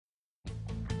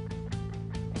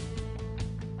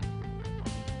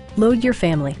Load your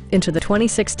family into the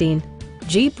 2016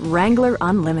 Jeep Wrangler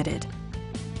Unlimited.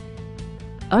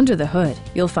 Under the hood,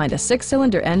 you'll find a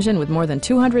 6-cylinder engine with more than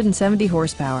 270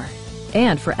 horsepower.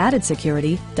 And for added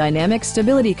security, dynamic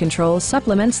stability control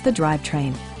supplements the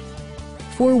drivetrain.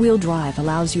 4-wheel drive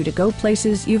allows you to go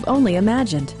places you've only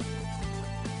imagined.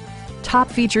 Top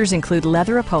features include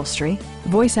leather upholstery,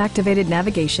 voice-activated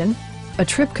navigation, a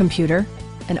trip computer,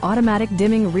 an automatic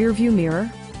dimming rear-view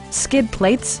mirror, skid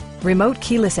plates, remote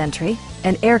keyless entry,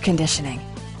 and air conditioning.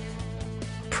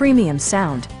 Premium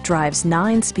sound drives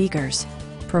 9 speakers,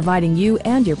 providing you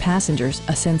and your passengers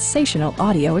a sensational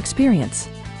audio experience.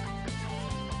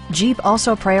 Jeep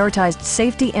also prioritized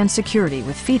safety and security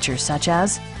with features such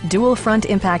as dual front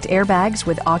impact airbags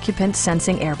with occupant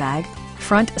sensing airbag,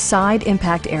 front side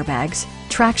impact airbags,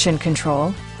 traction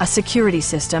control, a security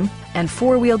system, and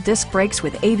 4-wheel disc brakes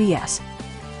with ABS.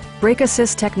 Brake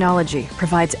Assist technology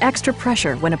provides extra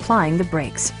pressure when applying the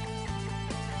brakes.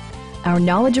 Our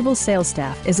knowledgeable sales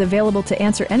staff is available to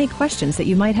answer any questions that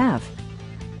you might have.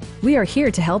 We are here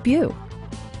to help you.